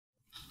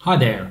Hi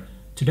there.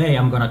 Today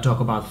I'm going to talk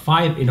about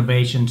 5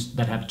 innovations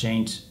that have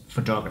changed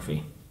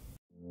photography.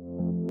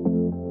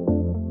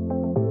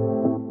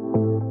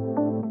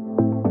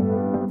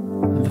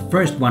 The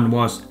first one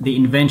was the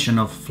invention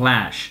of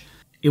flash.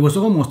 It was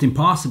almost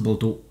impossible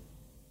to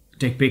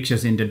take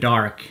pictures in the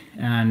dark,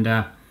 and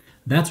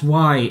that's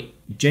why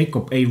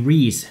Jacob A.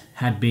 Riis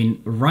had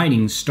been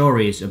writing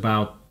stories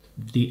about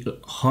the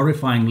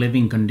horrifying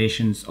living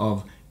conditions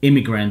of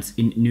immigrants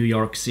in New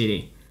York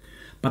City.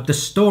 But the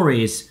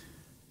stories,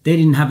 they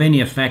didn't have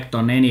any effect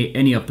on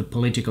any of the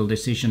political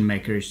decision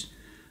makers.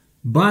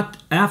 But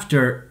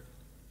after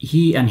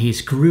he and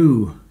his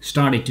crew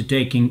started to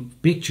taking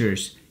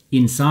pictures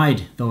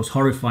inside those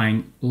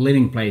horrifying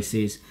living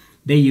places,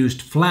 they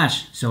used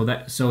flash so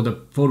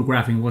the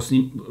photographing was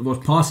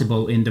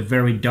possible in the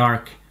very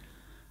dark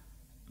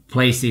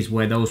places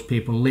where those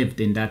people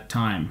lived in that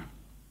time.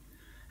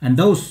 And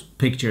those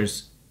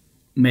pictures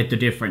made the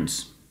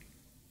difference.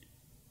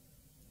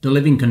 The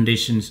living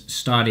conditions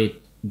started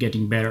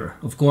getting better.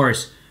 Of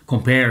course,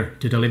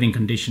 compared to the living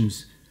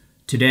conditions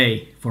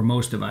today for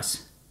most of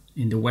us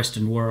in the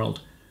Western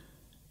world,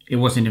 it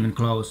wasn't even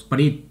close,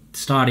 but it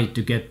started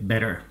to get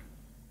better.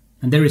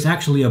 And there is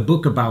actually a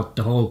book about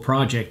the whole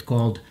project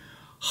called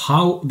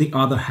How the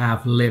Other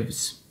Half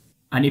Lives.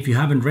 And if you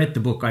haven't read the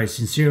book, I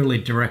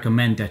sincerely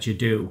recommend that you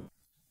do.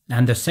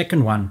 And the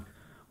second one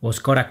was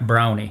Kodak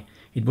Brownie.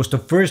 It was the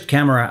first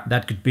camera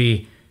that could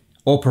be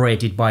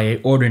operated by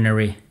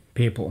ordinary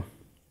people.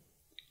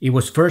 It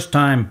was first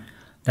time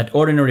that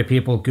ordinary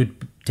people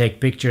could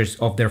take pictures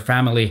of their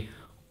family,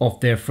 of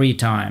their free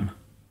time.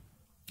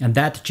 And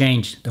that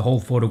changed the whole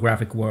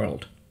photographic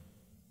world.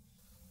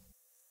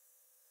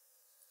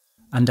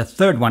 And the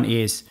third one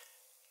is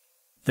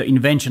the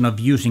invention of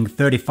using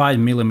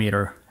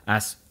 35mm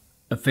as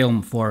a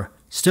film for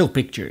still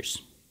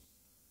pictures.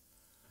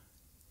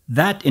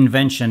 That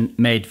invention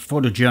made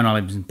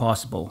photojournalism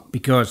possible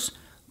because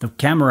the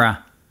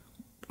camera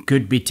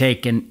could be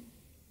taken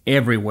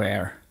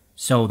everywhere,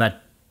 so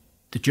that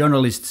the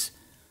journalists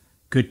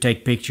could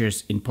take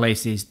pictures in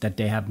places that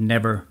they have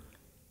never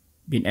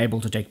been able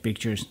to take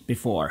pictures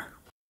before.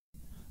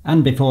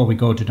 And before we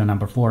go to the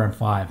number 4 and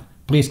 5,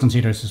 please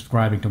consider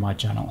subscribing to my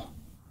channel.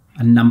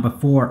 And number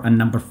 4 and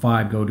number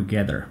 5 go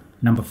together.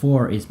 Number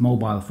 4 is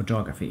mobile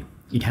photography.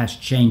 It has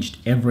changed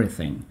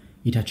everything.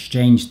 It has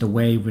changed the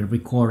way we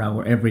record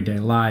our everyday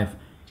life.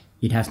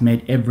 It has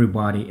made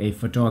everybody a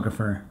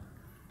photographer.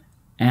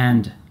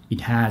 And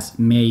it has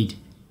made,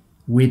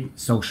 with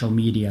social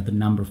media, the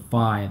number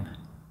 5,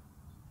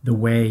 the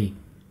way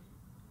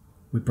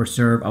we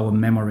preserve our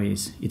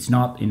memories. It's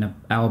not in an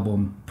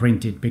album,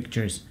 printed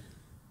pictures.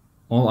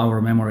 All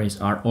our memories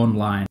are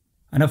online.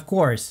 And of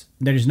course,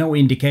 there is no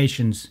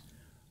indications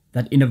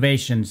that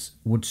innovations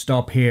would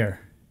stop here.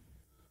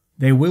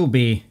 They will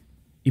be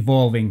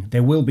evolving,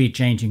 they will be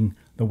changing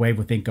the way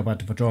we think about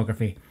the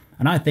photography.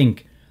 And I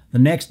think the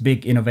next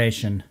big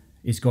innovation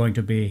is going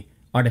to be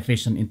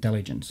artificial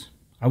intelligence.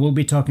 I will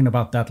be talking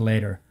about that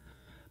later.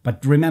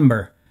 But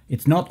remember,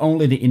 it's not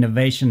only the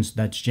innovations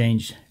that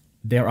change,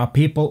 there are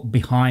people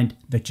behind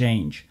the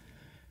change.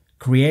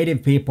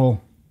 Creative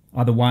people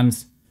are the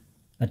ones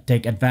that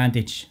take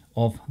advantage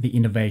of the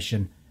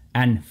innovation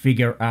and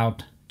figure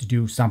out to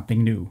do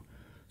something new.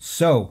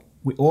 So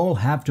we all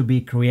have to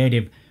be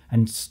creative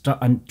and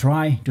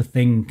try to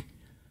think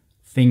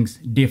things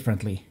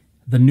differently,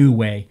 the new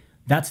way.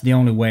 That's the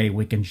only way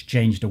we can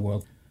change the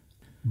world.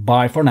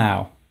 Bye for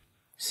now.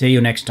 See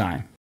you next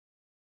time.